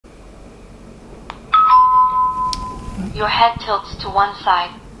Your head tilts to one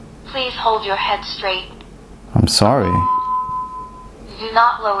side. Please hold your head straight. I'm sorry. Do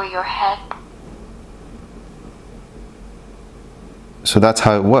not lower your head. So that's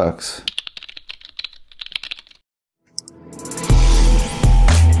how it works.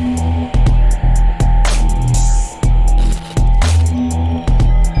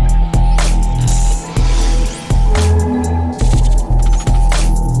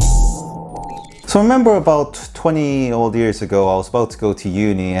 So I remember about 20 old years ago, I was about to go to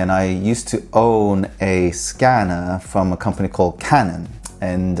uni and I used to own a scanner from a company called Canon.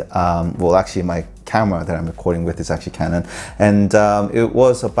 And well, actually my camera that I'm recording with is actually Canon. And it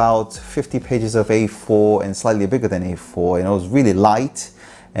was about 50 pages of A4 and slightly bigger than A4. And it was really light.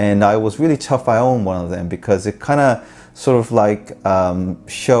 And I was really chuffed I owned one of them because it kind of sort of like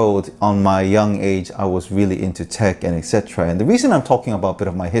showed on my young age I was really into tech and etc. And the reason I'm talking about a bit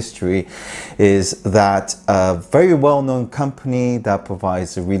of my history is that a very well-known company that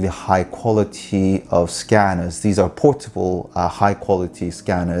provides a really high quality of scanners. These are portable high quality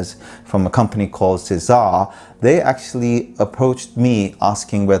scanners from a company called Czur. They actually approached me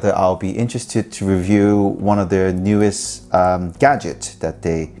asking whether I'll be interested to review one of their newest gadgets that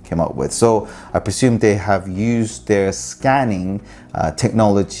they came up with. So I presume they have used their scanning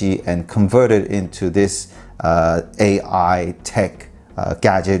technology and converted into this AI tech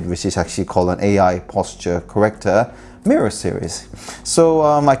gadget, which is actually called an AI posture corrector mirror series. So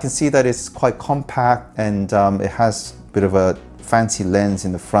I can see that it's quite compact and it has a bit of a fancy lens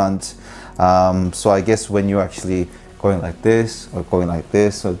in the front. So I guess when you're actually going like this or going like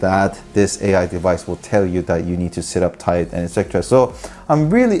this or that, this AI device will tell you that you need to sit up tight and etc. So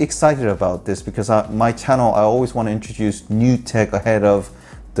I'm really excited about this because my channel, I always want to introduce new tech ahead of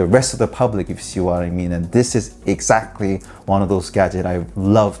the rest of the public, if you see what I mean. And this is exactly one of those gadgets I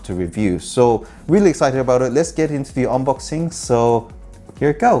love to review. So really excited about it. Let's get into the unboxing. So here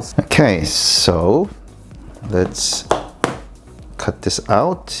it goes. Okay, so let's cut this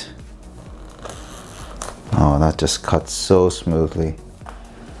out. Oh, that just cuts so smoothly.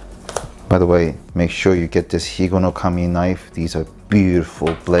 By the way, make sure you get this Higo no Kami knife. These are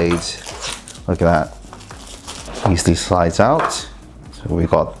beautiful blades. Look at that. Easily slides out. So we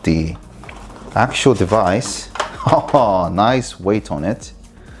got the actual device. Oh, nice weight on it.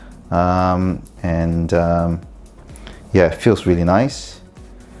 Yeah, it feels really nice.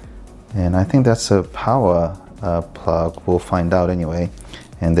 And I think that's a power plug. We'll find out anyway.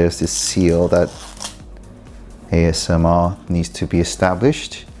 And there's this seal that ASMR needs to be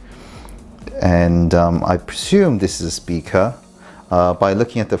established. And I presume this is a speaker. By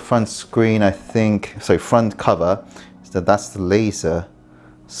looking at the front screen, I think, sorry, front cover, is that's the laser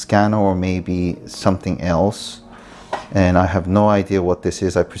scanner or maybe something else. And I have no idea what this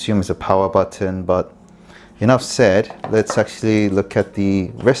is. I presume it's a power button, but enough said. Let's actually look at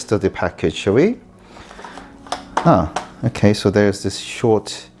the rest of the package, shall we? Ah, okay, so there's this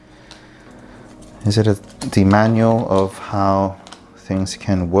short, is it the manual of how things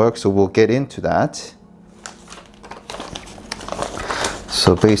can work? So we'll get into that.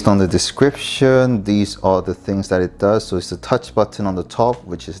 So based on the description, these are the things that it does. So it's the touch button on the top,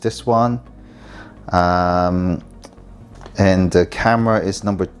 which is this one. And the camera is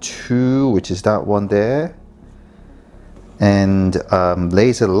number 2, which is that one there. And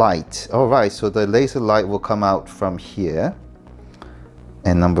laser light. All right, so the laser light will come out from here.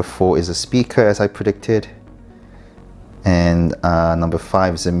 And number 4 is a speaker, as I predicted. And number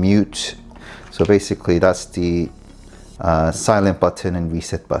 5 is a mute. So basically that's the silent button and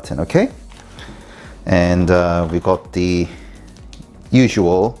reset button, okay? And we got the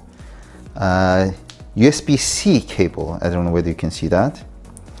usual USB-C cable. I don't know whether you can see that.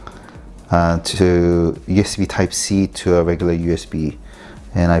 To USB Type-C to a regular USB.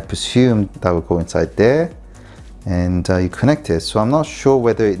 And I presume that will go inside there. And you connect it. So I'm not sure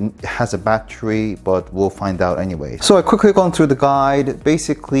whether it has a battery, but we'll find out anyway. So I quickly gone through the guide.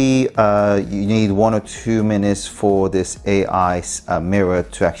 Basically, you need 1 or 2 minutes for this AI mirror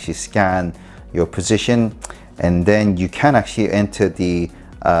to actually scan your position. And then you can actually enter the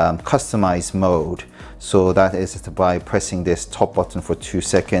customized mode. So that is by pressing this top button for 2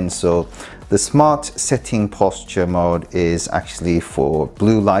 seconds. So the smart setting posture mode is actually for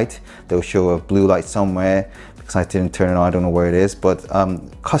blue light. They'll show a blue light somewhere. I didn't turn it on, I don't know where it is, but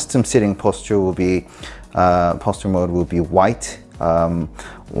custom sitting posture will be, posture mode will be white,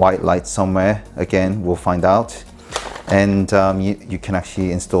 white light somewhere. Again, we'll find out. And you can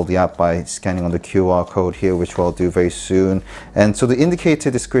actually install the app by scanning on the QR code here, which I'll do very soon. And so the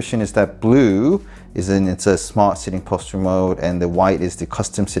indicator description is that blue it's a smart sitting posture mode, and the white is the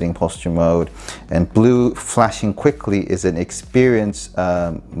custom sitting posture mode, and blue flashing quickly is an experience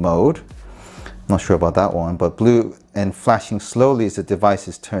mode. Not sure about that one, but blue and flashing slowly is the device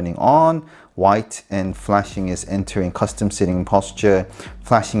is turning on. White and flashing is entering custom sitting posture.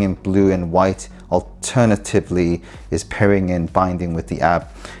 Flashing in blue and white alternatively is pairing and binding with the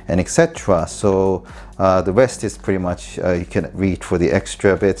app, and etc. So the rest is pretty much you can read for the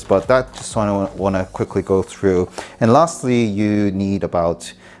extra bits, but that just want to quickly go through. And lastly, you need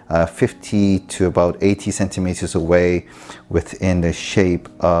about 50 to about 80 centimeters away within the shape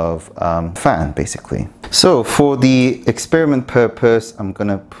of fan, basically. So for the experiment purpose, I'm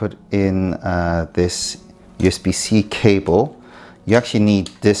gonna put in this USB-C cable. You actually need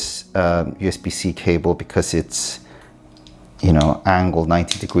this USB-C cable because it's, you know, angled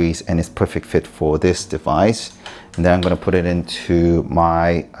 90 degrees and it's perfect fit for this device. And then I'm gonna put it into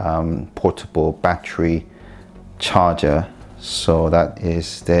my portable battery charger. So that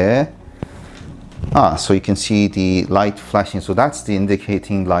is there. So you can see the light flashing. So that's the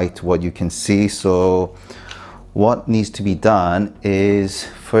indicating light, what you can see. So what needs to be done is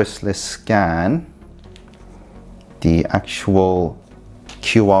first let's scan the actual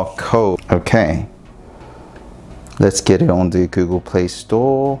QR code. Okay, let's get it on the Google Play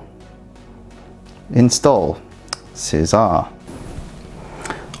Store. Install. Caesar.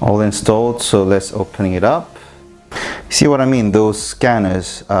 All installed, so let's open it up. See what I mean? Those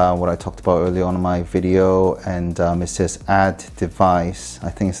scanners, what I talked about earlier on in my video, and it says add device. I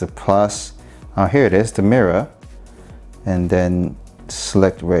think it's the plus. Here it is, the mirror, and then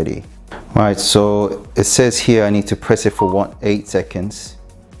select ready. All right, so it says here I need to press it for 8 seconds.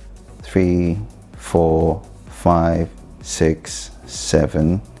 3, 4, 5, 6,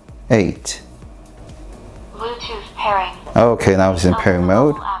 7, 8. Bluetooth pairing. Okay, now it's in pairing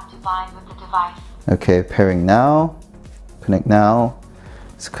mode. App to bind with the device. Okay, pairing now. Connect now.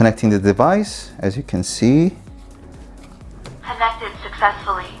 It's connecting the device, as you can see. Connected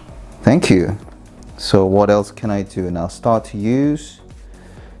successfully. Thank you. So what else can I do now? Start to use.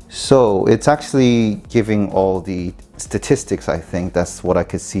 So it's actually giving all the statistics, I think. That's what I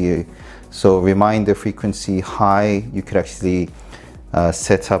could see. So reminder frequency high, you could actually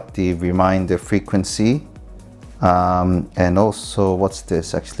set up the reminder frequency. And also, what's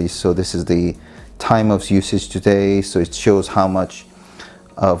this actually? So this is the time of usage today, so it shows how much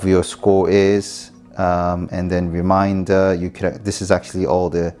of your score is, and then reminder. You can, this is actually all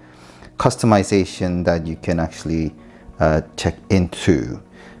the customization that you can actually check into.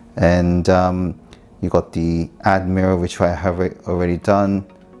 And you got the add mirror, which I have already done,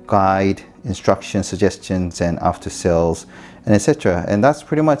 guide, instructions, suggestions, and after sales, and etc. And that's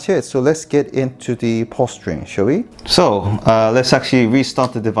pretty much it. So let's get into the posturing, shall we? So let's actually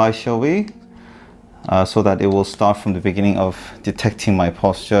restart the device, shall we? So that it will start from the beginning of detecting my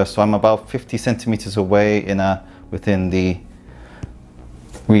posture. So I'm about 50 centimeters away within the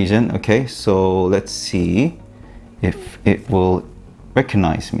region. Okay, so let's see if it will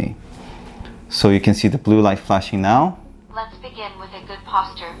recognize me. So you can see the blue light flashing now. Let's begin with a good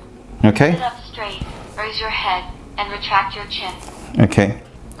posture. Okay. Sit up straight, raise your head, and retract your chin. Okay,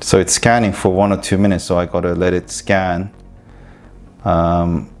 so it's scanning for 1 or 2 minutes, so I gotta let it scan.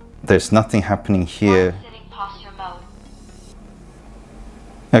 There's nothing happening here. Sitting posture mode.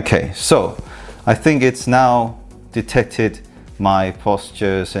 Okay, so I think it's now detected my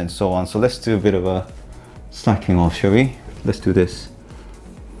postures and so on. So let's do a bit of a slacking off, shall we? Let's do this.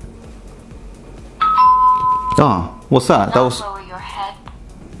 What's that? That was. Lower your head.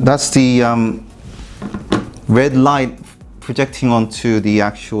 That's the red light projecting onto the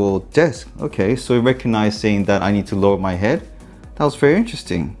actual desk. Okay, so recognizing that I need to lower my head. That was very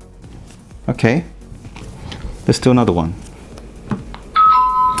interesting. Okay, let's do another one.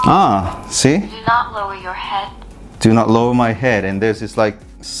 See? Do not lower your head. Do not lower my head, and there's this like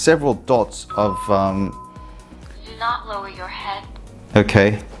several dots of Do not lower your head.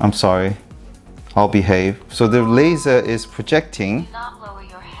 Okay, I'm sorry. I'll behave. So the laser is projecting Do not lower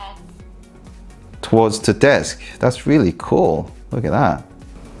your head. towards the desk. That's really cool. Look at that.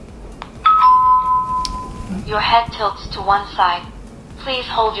 Your head tilts to one side. Please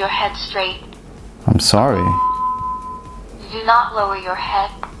hold your head straight. I'm sorry. Do not lower your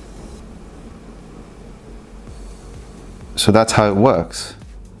head. So that's how it works.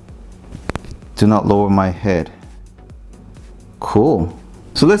 Do not lower my head. Cool.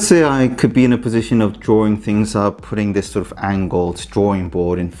 So let's say I could be in a position of drawing things up, putting this sort of angled drawing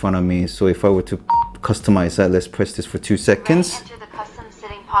board in front of me. So if I were to customize that, let's press this for 2 seconds. Enter the custom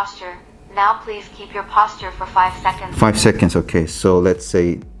sitting posture. Now please keep your posture for 5 seconds. 5 seconds, okay. So let's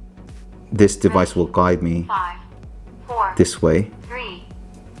say this device will guide me 5, 4, this way. 3,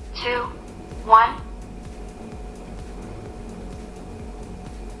 2, 1.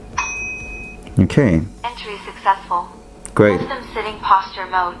 Okay, Entry successful. great. System sitting posture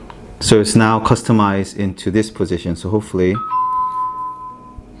mode. So it's now customized into this position. So hopefully,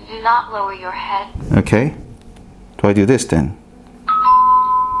 Do not lower your head. okay. Do I do this then?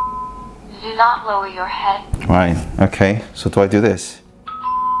 Do not lower your head. Right, okay. So do I do this?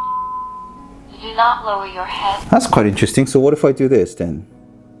 Do not lower your head. That's quite interesting. So what if I do this then?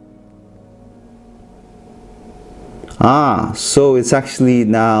 Ah, so it's actually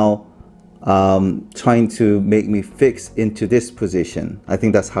now trying to make me fix into this position. I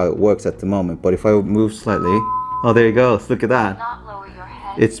think that's how it works at the moment. But if I move slightly, oh, there you go. Look at Do that. not lower your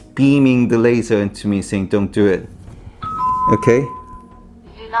head. It's beaming the laser into me saying, don't do it. Okay,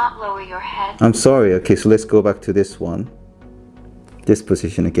 Do not lower your head. I'm sorry. Okay, so let's go back to this one. This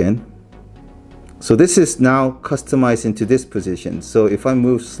position again. So this is now customized into this position. So if I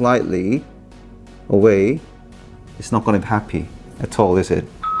move slightly away, it's not going to be happy at all, is it?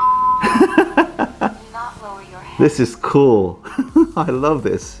 Do not lower your head. This is cool. I love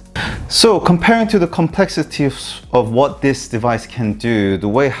this. So comparing to the complexities of what this device can do, the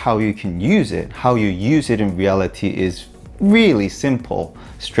way how you can use it, how you use it in reality is really simple,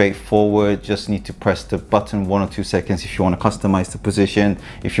 straightforward. Just need to press the button 1 or 2 seconds if you want to customize the position.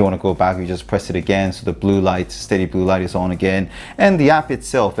 If you want to go back, you just press it again, so the blue light, steady blue light is on again. And the app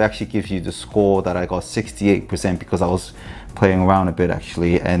itself actually gives you the score that I got 68% because I was playing around a bit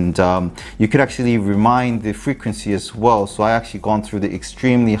actually, and you could actually remind the frequency as well. So I actually gone through the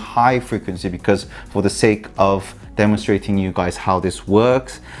extremely high frequency because for the sake of demonstrating you guys how this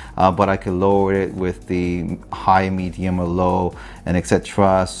works, but I could lower it with the high, medium or low, and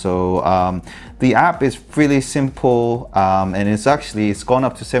etc. So the app is really simple, and it's gone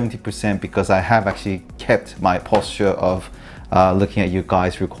up to 70% because I have actually kept my posture of looking at you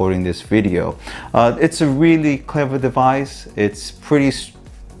guys recording this video. It's a really clever device. It's pretty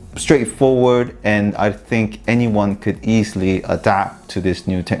straightforward, and I think anyone could easily adapt to this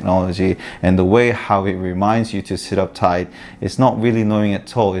new technology. And the way how it reminds you to sit up tight, it's not really annoying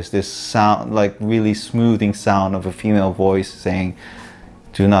at all. It's this sound, like really smoothing sound of a female voice saying,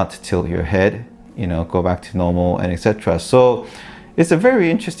 do not tilt your head, you know, go back to normal, and etc. So it's a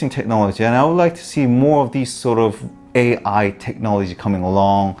very interesting technology, and I would like to see more of these sort of AI technology coming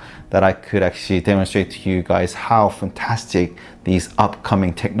along that I could actually demonstrate to you guys how fantastic these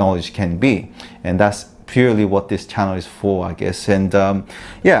upcoming technologies can be. And that's purely what this channel is for, I guess. And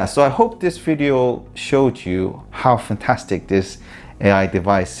yeah, so I hope this video showed you how fantastic this AI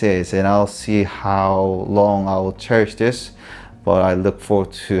device is, and I'll see how long I'll cherish this. But I look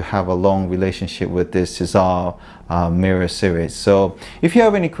forward to have a long relationship with this Czur mirror series. So if you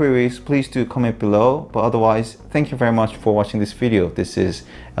have any queries, please do comment below. But otherwise, thank you very much for watching this video. This is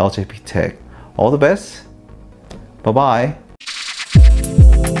LJP Tech. All the best. Bye-bye.